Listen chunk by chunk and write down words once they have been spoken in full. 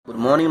Good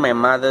morning, my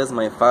mothers,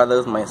 my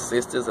fathers, my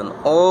sisters, and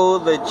all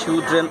the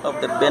children of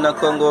the Bena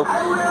Congo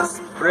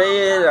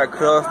spread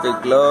across the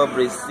globe.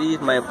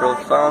 Receive my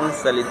profound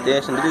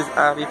salutation. This is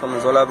Avi from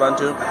Zola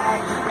Bantu.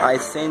 I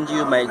send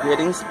you my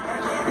greetings.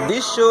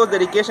 This show's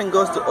dedication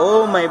goes to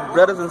all my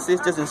brothers and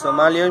sisters in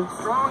Somalia.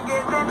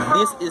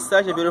 This is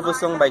such a beautiful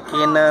song by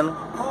Kenan,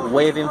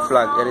 Waving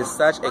Flag. It is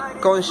such a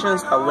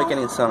conscious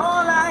awakening song.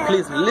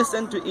 Please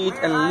listen to it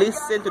and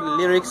listen to the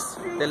lyrics.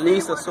 The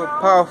lyrics are so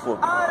powerful,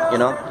 you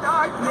know.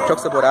 It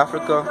talks about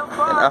Africa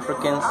and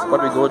Africans,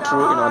 what we go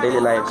through in our daily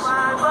lives.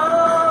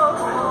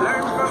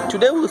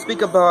 Today we'll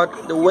speak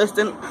about the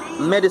Western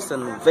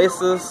medicine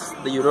versus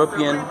the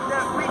European,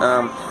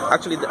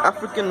 the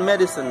African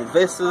medicine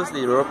versus the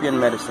European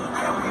medicine.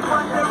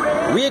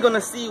 We are going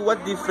to see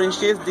what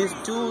differentiates these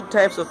two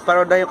types of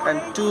paradigm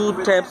and two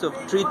types of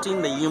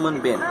treating the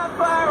human being.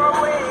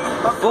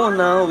 For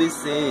now we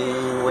say,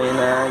 when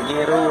I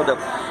get older.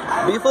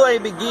 Before I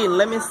begin,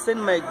 let me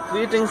send my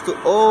greetings to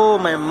all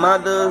my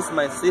mothers,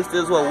 my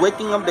sisters who are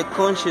waking up the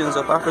conscience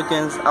of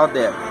Africans out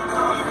there.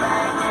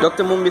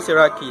 Dr. Mumbi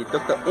Seraki,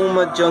 Dr.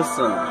 Uma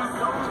Johnson,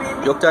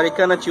 Dr.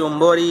 Arikana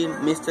Chiombori,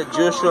 Mr.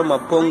 Joshua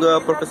Maponga,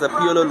 Professor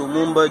Piolo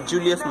Lumumba,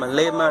 Julius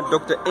Malema,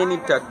 Dr.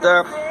 Eni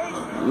Tata,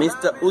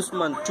 Mr.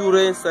 Usman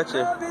Ture, such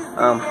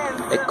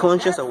a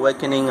conscious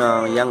awakening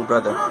young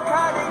brother.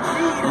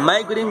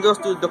 My greeting goes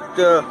to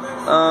Dr.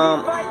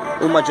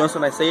 Uma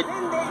Johnson, I said.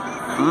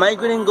 My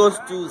greeting goes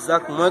to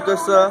Zach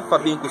Mwekasa,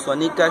 Fabien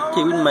Kuswanika,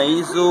 Kevin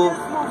Maizo,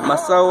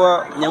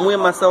 Masawa, Nyamwe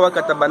Masawa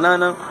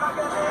Katabanana.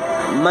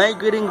 My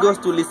greeting goes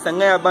to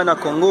Lisangaya Bana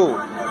Congo,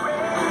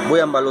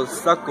 Boyambalo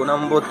Sako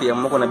Nambote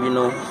Amoko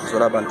Nabino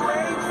Zorabantu.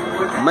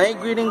 My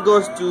greeting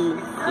goes to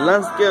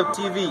Landscape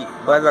TV,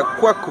 Brother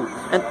Kwaku,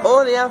 and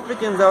all the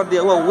Africans out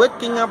there who are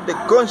waking up the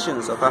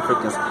conscience of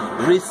Africans.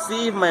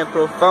 Receive my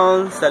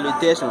profound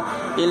salutation.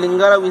 In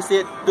Lingala we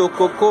say,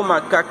 Tokoko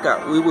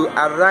Makaka, we will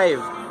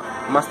arrive.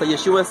 Master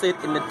Yeshua said,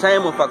 in the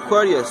time of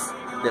Aquarius,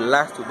 the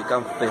last will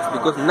become first.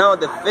 Because now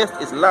the first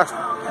is last.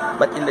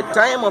 But in the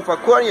time of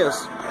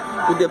Aquarius,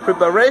 with the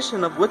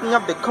preparation of waking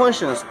up the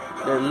conscience,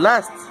 the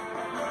last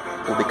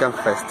will become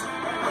first.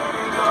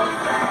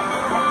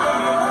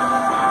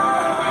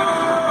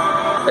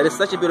 That is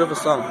such a beautiful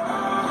song.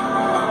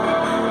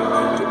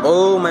 To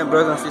all my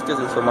brothers and sisters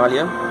in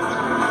Somalia,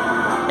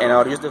 and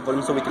I'll use the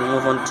volume so we can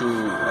move on to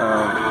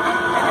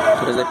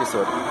this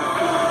episode.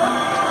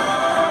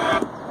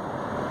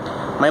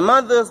 My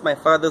mothers, my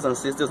fathers and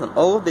sisters, and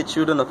all the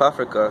children of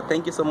Africa,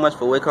 thank you so much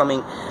for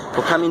coming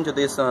to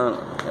this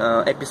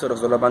episode of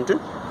Zola Bantu.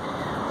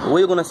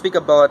 We're going to speak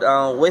about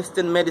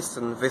Western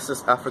medicine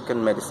versus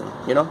African medicine.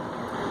 You know,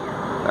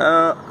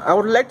 I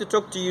would like to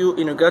talk to you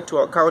in regard to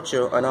our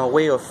culture and our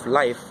way of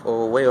life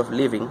or way of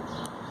living,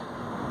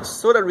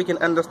 so that we can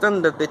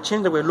understand that the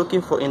change that we're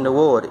looking for in the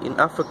world, in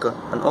Africa,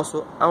 and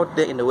also out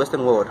there in the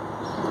Western world,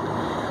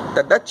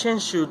 that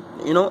change should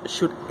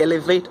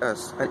elevate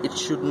us, and it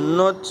should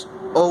not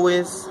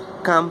always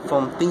come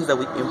from things that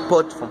we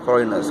import from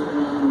foreigners.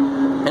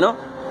 You know,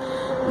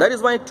 that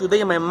is why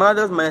today, my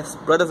mothers, my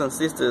brothers and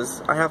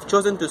sisters, I have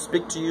chosen to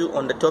speak to you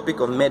on the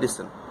topic of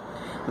medicine.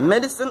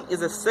 Medicine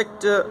is a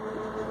sector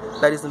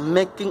that is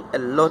making a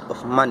lot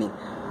of money,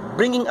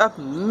 bringing up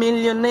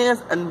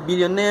millionaires and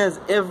billionaires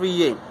every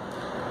year.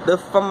 The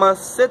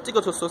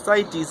pharmaceutical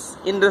societies,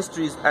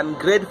 industries, and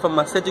great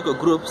pharmaceutical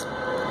groups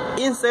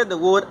inside the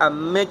world are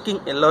making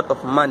a lot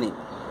of money.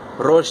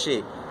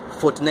 Roche,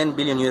 $49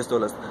 billion.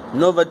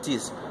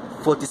 Novartis,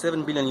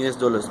 $47 billion.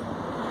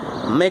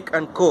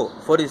 Merck & Co,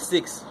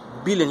 $46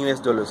 billion.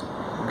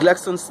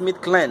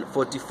 GlaxoSmithKline,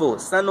 $44.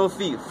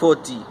 Sanofi,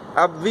 $40.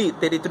 AbbVie,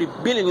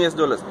 $33 billion.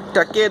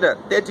 Takeda,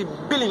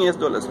 $30 billion.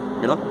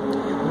 You know,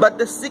 but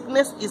the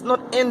sickness is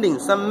not ending.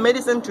 Some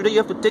medicine today you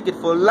have to take it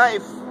for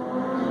life.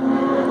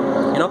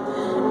 You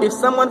know, if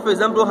someone, for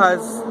example,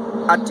 has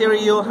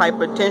arterial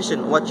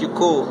hypertension, what you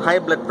call high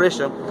blood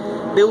pressure,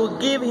 they will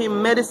give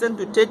him medicine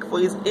to take for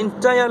his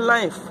entire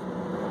life.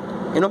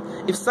 You know,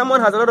 if someone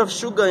has a lot of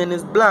sugar in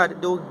his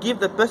blood, they will give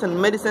the person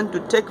medicine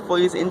to take for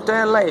his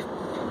entire life.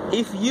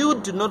 If you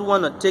do not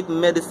want to take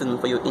medicine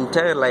for your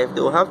entire life, they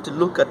will have to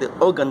look at the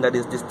organ that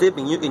is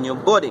disturbing you in your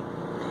body.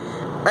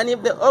 And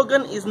if the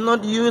organ is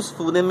not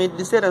useful, they may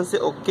decide and say,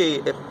 okay,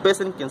 a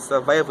person can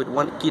survive with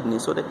one kidney,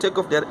 so they take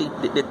off the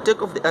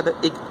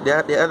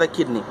other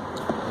kidney.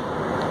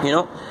 You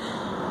know,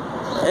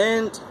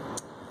 and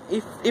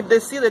if they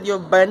see that your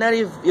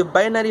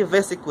binary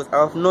vesicles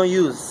are of no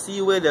use,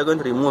 see where they're going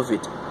to remove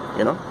it,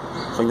 you know,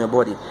 from your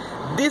body.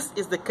 This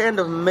is the kind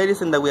of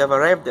medicine that we have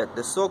arrived at,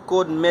 the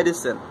so-called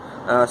medicine,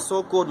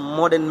 so-called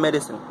modern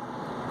medicine.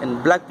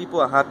 And black people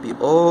are happy.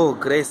 Oh,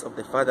 grace of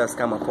the Father has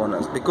come upon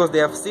us, because they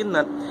have seen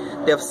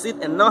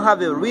and now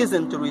have a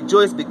reason to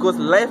rejoice, because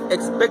life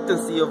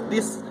expectancy of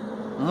this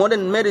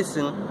modern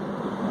medicine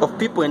of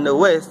people in the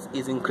West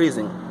is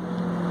increasing.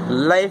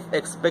 Life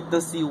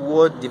expectancy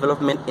World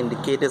Development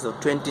Indicators of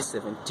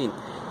 2017.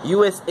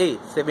 USA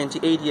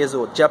 78 years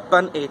old,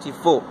 Japan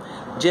 84,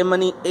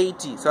 Germany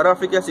 80, South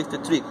Africa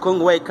 63,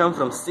 Congo where I come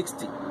from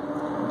 60.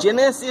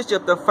 Genesis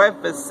chapter 5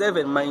 verse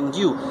 7, mind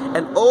you,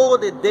 and all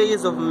the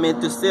days of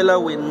Methuselah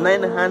were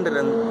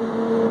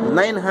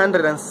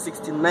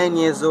 969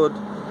 years old,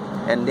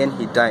 and then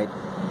he died.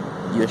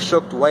 You're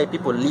shocked why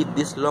people lived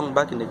this long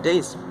back in the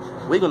days.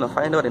 We're going to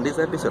find out in this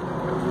episode.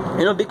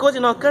 Because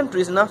in our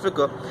countries in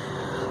Africa,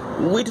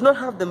 we do not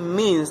have the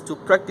means to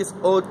practice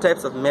all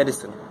types of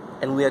medicine,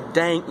 and we are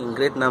dying in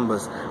great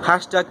numbers.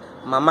 Hashtag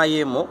Mama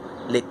Yemo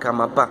Le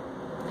Kamapa.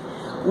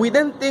 We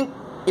then think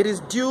it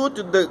is due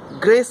to the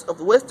grace of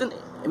Western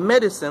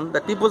medicine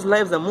that people's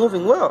lives are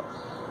moving well.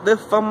 The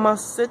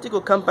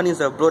pharmaceutical companies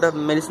have brought up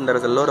medicine that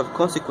has a lot of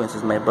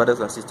consequences, my brothers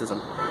and sisters and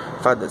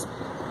fathers.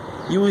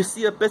 You will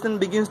see a person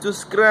begins to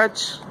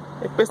scratch,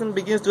 a person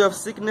begins to have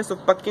sickness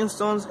of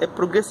Parkinson's, a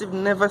progressive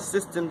nervous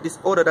system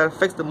disorder that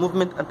affects the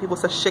movement, and people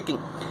start shaking.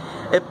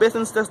 A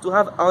person starts to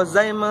have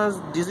Alzheimer's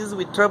disease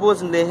with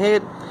troubles in the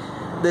head.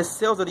 The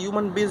cells of the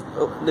human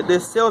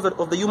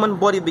human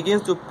body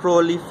begins to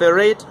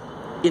proliferate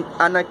in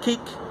anarchic,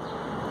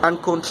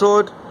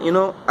 uncontrolled,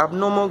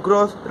 abnormal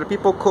growth that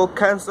people call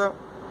cancer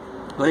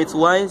when it's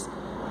wise,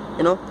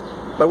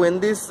 But when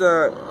this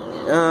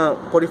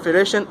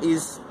proliferation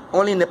is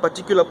only in a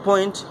particular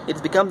point,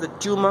 it becomes a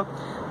tumor.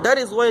 That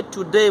is why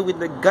today, with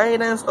the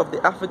guidance of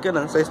the African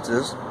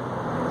ancestors,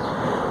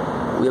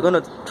 we are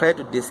going to try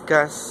to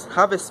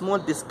have a small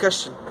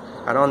discussion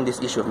around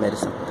this issue of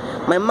medicine.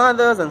 My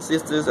mothers and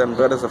sisters and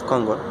brothers of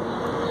Congo,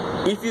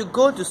 if you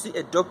go to see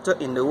a doctor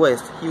in the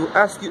West, he will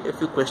ask you a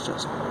few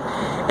questions.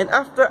 And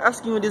after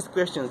asking you these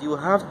questions, he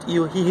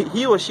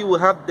or she will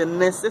have the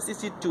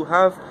necessity to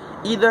have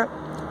a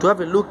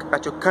look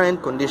at your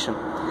current condition.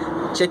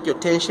 Check your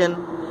tension,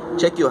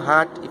 check your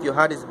heart, if your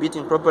heart is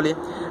beating properly,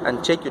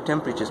 and check your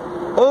temperatures.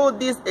 All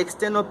these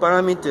external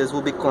parameters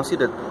will be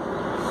considered.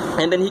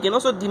 And then he can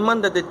also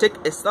demand that they take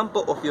a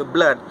sample of your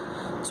blood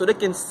so they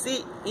can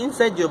see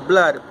inside your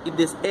blood if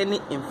there's any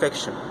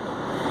infection,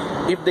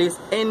 if there's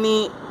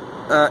any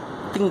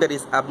thing that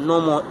is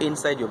abnormal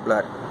inside your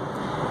blood.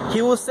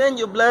 He will send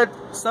your blood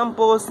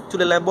samples to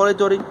the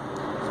laboratory,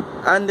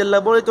 and the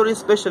laboratory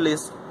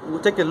specialist will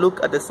take a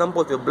look at the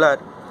sample of your blood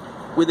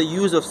with the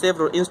use of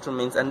several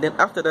instruments, and then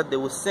after that they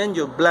will send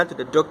your blood to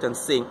the doctor and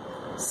say,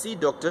 see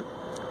doctor,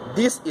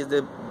 this is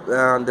the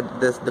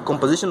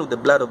composition of the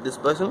blood of this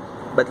person,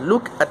 but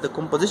look at the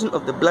composition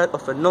of the blood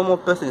of a normal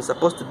person is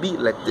supposed to be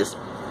like this.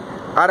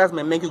 Others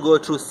may make you go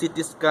through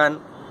CT scan,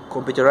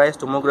 computerized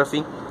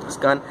tomography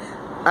scan.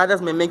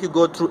 Others may make you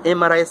go through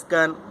MRI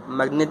scan,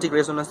 magnetic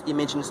resonance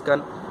imaging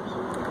scan.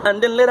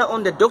 And then later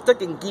on, the doctor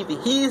can give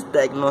his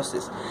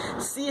diagnosis.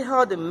 See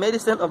how the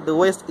medicine of the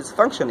West is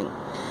functioning.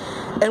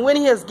 And when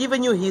he has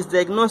given you his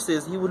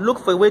diagnosis, he will look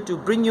for a way to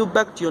bring you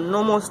back to your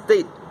normal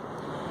state.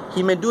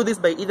 He may do this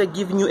by either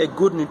giving you a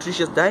good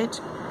nutritious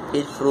diet,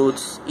 eat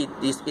fruits, eat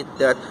this, eat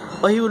that,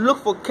 or he will look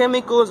for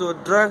chemicals or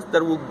drugs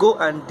that will go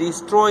and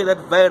destroy that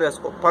virus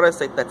or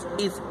parasite that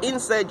is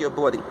inside your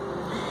body.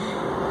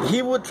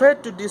 He will try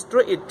to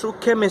destroy it through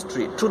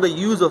chemistry, through the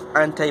use of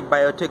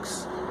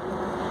antibiotics.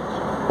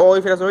 Or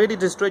if it has already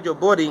destroyed your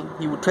body,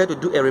 he will try to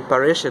do a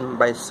reparation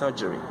by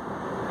surgery.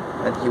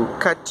 And he will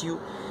cut you,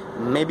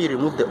 maybe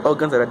remove the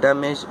organs that are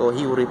damaged, or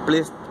he will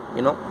replace,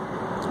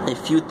 a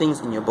few things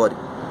in your body.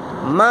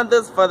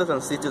 Mothers, fathers,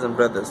 and sisters and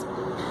brothers,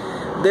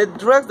 the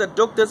drugs that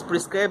doctors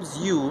prescribe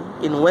you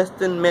in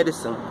Western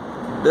medicine,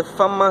 the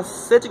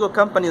pharmaceutical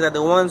companies are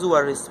the ones who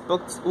are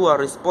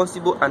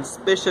responsible and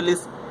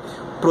specialist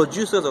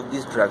producers of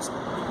these drugs.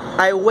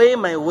 I weigh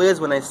my words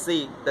when I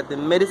say that the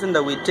medicine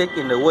that we take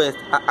in the West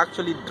are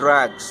actually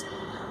drugs.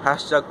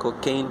 Hashtag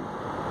cocaine,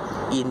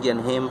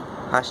 Indian hemp,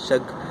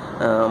 hashtag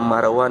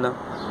marijuana.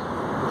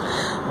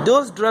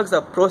 Those drugs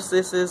are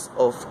processes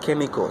of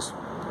chemicals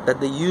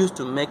that they use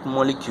to make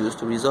molecules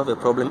to resolve a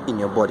problem in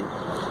your body.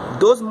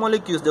 Those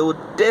molecules, they will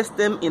test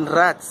them in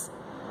rats.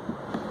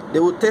 They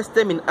will test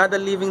them in other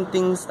living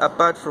things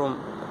apart from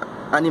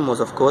animals,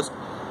 of course,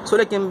 so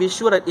they can be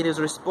sure that it is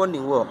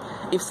responding well.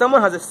 If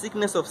someone has a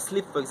sickness of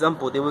sleep, for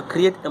example, they will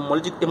create a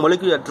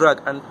molecular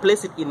drug and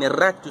place it in a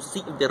rat to see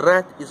if the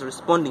rat is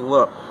responding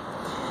well.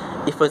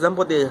 If, for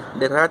example,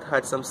 the rat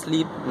had some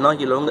sleep, now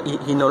he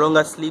no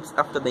longer sleeps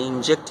after they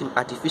inject him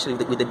artificially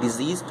with a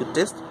disease to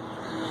test.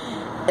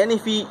 And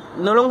if he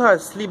no longer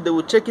has sleep, they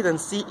will check it and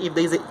see if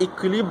there is an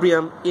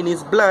equilibrium in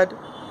his blood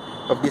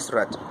of this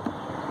rat.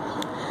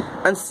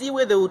 And see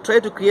where they will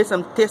try to create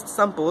some test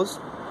samples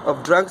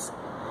of drugs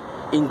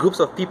in groups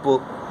of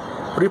people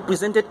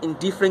represented in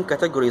different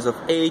categories of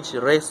age,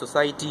 race,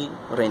 society,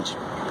 range,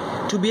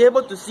 to be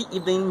able to see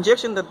if the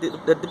injection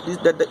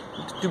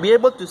to be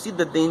able to see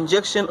that the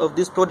injection of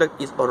this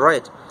product is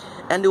alright.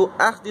 And they will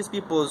ask these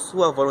people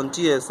who are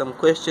volunteers some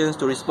questions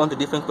to respond to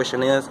different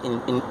questionnaires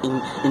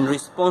in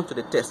response to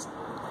the test.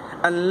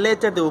 And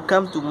later they will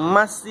come to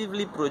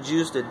massively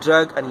produce the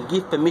drug and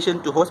give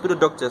permission to hospital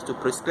doctors to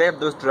prescribe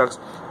those drugs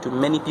to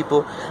many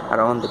people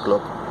around the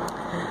globe.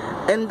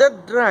 And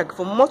that drug,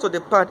 for most of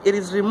the part, it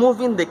is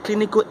removing the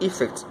clinical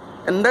effects.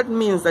 And that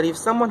means that if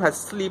someone has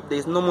sleep, there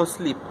is no more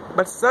sleep.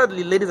 But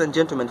sadly, ladies and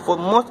gentlemen, for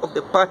most of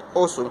the part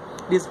also,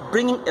 it is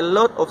bringing a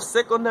lot of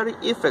secondary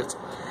effects.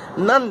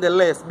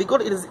 Nonetheless,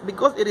 because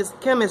it is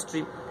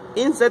chemistry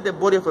inside the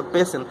body of a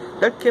person,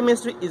 that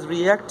chemistry is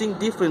reacting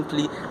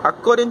differently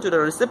according to the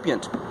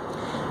recipient.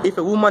 If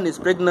a woman is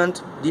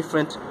pregnant,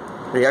 different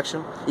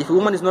reaction. If a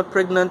woman is not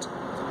pregnant,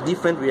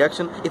 different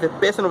reaction. If a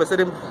person of a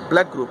certain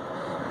blood group,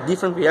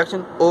 different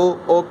reaction,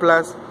 O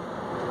plus.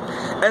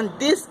 And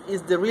this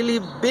is the really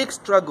big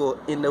struggle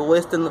in the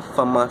Western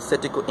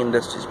pharmaceutical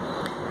industry.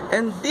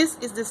 And this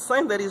is the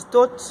science that is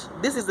taught.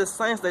 This is the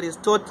science that is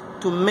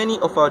taught to many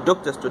of our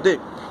doctors today.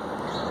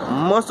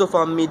 Most of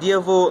our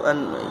medieval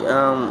and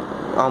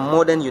our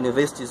modern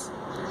universities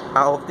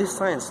are of this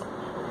science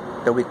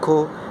that we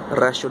call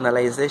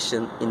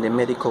rationalization in the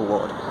medical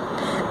world.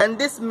 And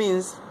this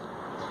means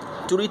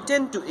to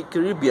return to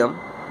equilibrium,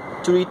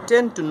 to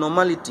return to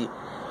normality,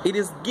 it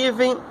is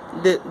giving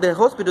the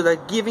hospitals are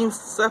giving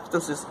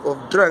substances of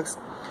drugs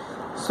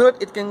so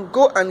that it can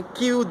go and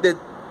kill this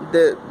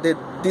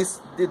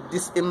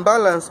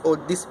imbalance or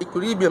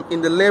disequilibrium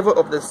in the level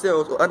of the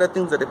cells or other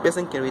things that the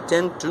person can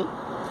return to,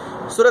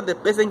 so that the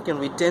person can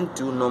return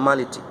to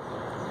normality.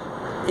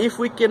 If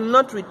we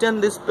cannot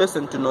return this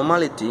person to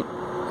normality,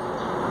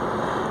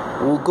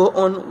 we'll go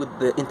on with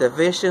the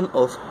intervention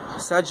of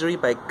surgery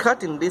by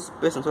cutting this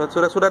person so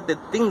that the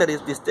thing that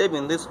is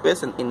disturbing this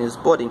person in his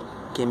body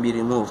can be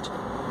removed,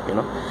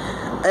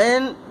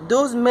 And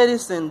those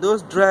medicine,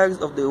 those drugs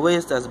of the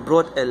West has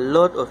brought a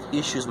lot of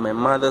issues, my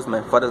mothers,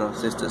 my fathers and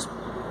sisters,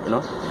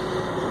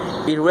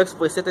 It works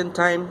for a certain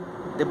time,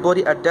 the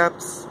body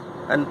adapts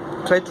and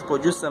try to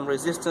produce some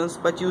resistance,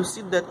 but you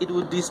see that it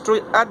will destroy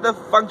other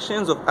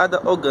functions of other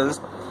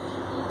organs.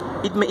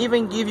 It may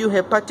even give you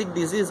hepatic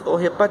disease or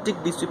hepatic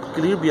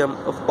disequilibrium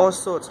of all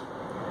sorts.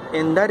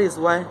 And that is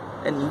why,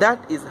 and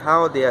that is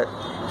how they are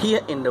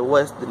here in the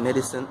West, the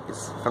medicine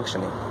is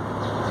functioning.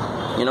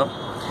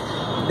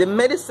 The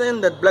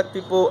medicine that black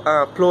people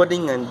are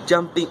applauding and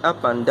jumping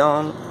up and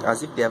down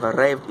as if they have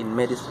arrived in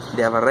medicine,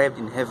 they have arrived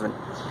in heaven.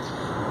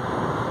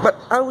 But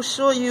I will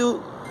show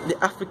you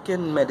the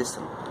African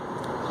medicine.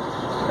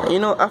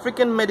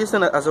 African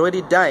medicine has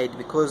already died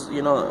because,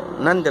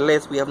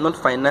 nonetheless, we have not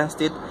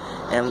financed it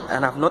and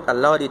have not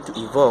allowed it to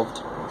evolve,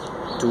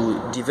 to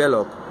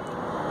develop.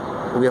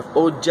 We have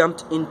all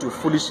jumped into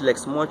foolishly like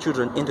small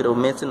children into the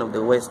medicine of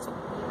the West.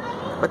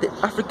 But the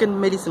African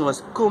medicine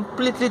was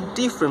completely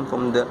different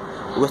from the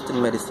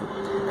Western medicine.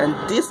 And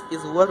this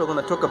is what we're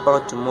going to talk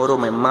about tomorrow,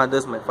 my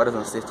mothers, my fathers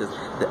and sisters,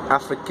 the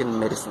African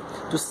medicine,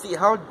 to see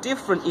how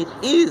different it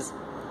is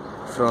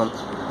from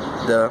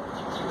the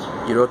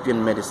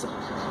European medicine.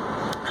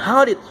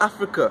 How did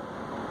Africa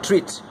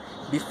treat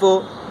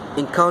before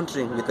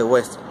encountering with the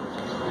West?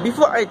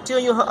 Before I tell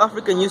you how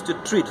Africa used to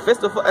treat,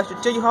 first of all, I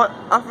should tell you how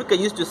Africa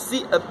used to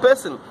see a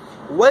person.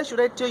 Why should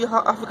I tell you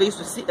how Africa used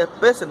to see a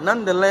person?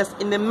 Nonetheless,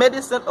 in the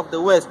medicine of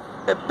the West,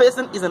 a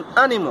person is an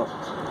animal.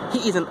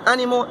 He is an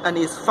animal and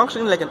he is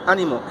functioning like an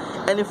animal.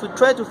 And if we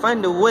try to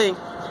find a way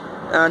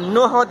and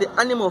know how the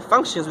animal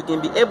functions, we can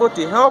be able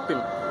to help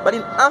him. But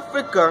in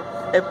Africa,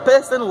 a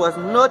person was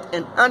not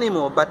an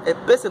animal, but a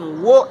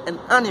person wore an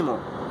animal.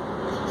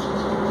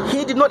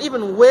 He did not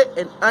even wear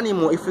an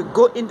animal. If we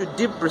go into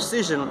deep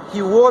precision,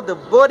 he wore the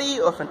body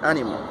of an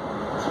animal.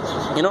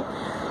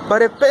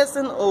 But a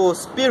person or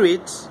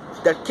spirit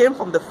that came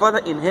from the Father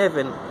in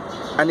heaven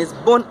and is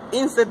born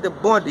inside the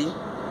body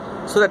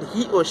so that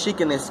he or she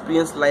can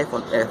experience life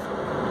on earth.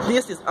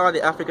 This is how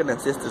the African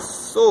ancestors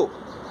saw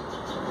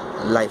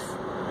life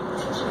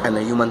and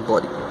a human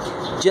body.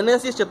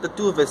 Genesis chapter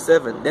 2 verse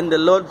 7, then the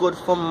Lord God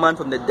formed man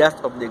from the dust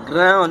of the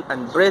ground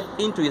and breathed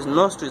into his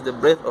nostrils the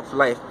breath of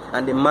life,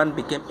 and the man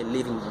became a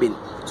living being.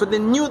 So they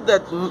knew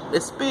that the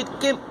spirit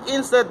came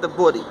inside the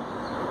body.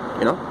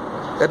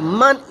 That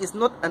man is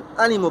not an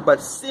animal but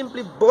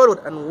simply borrowed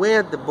and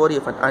wear the body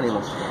of an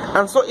animal.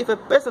 And so if a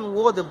person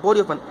wore the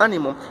body of an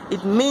animal,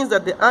 it means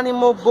that the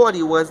animal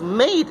body was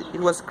made, it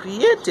was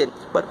created.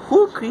 But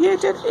who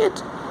created it?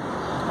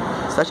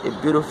 Such a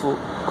beautiful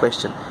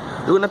question.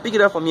 We're going to pick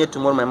it up from here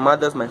tomorrow, my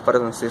mothers, my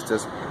fathers and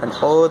sisters, and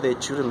all the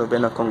children of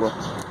Bena Congo.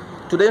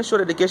 Today's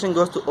short dedication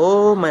goes to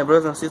all my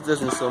brothers and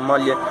sisters in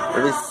Somalia.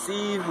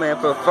 Receive my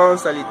profound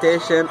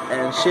salutation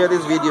and share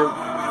this video.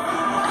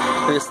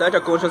 To start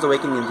a conscious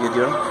awakening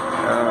video.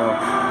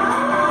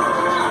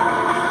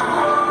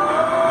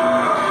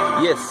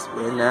 Yes,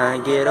 when I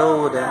get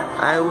older,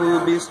 I will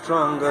be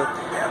stronger.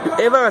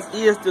 Whoever has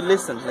ears to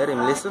listen, let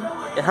him listen.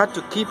 A heart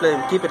to keep, let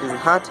him keep it in his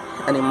heart,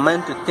 and a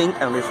mind to think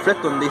and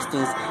reflect on these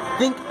things.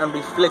 Think and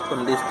reflect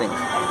on these things.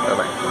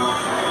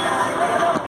 Bye-bye.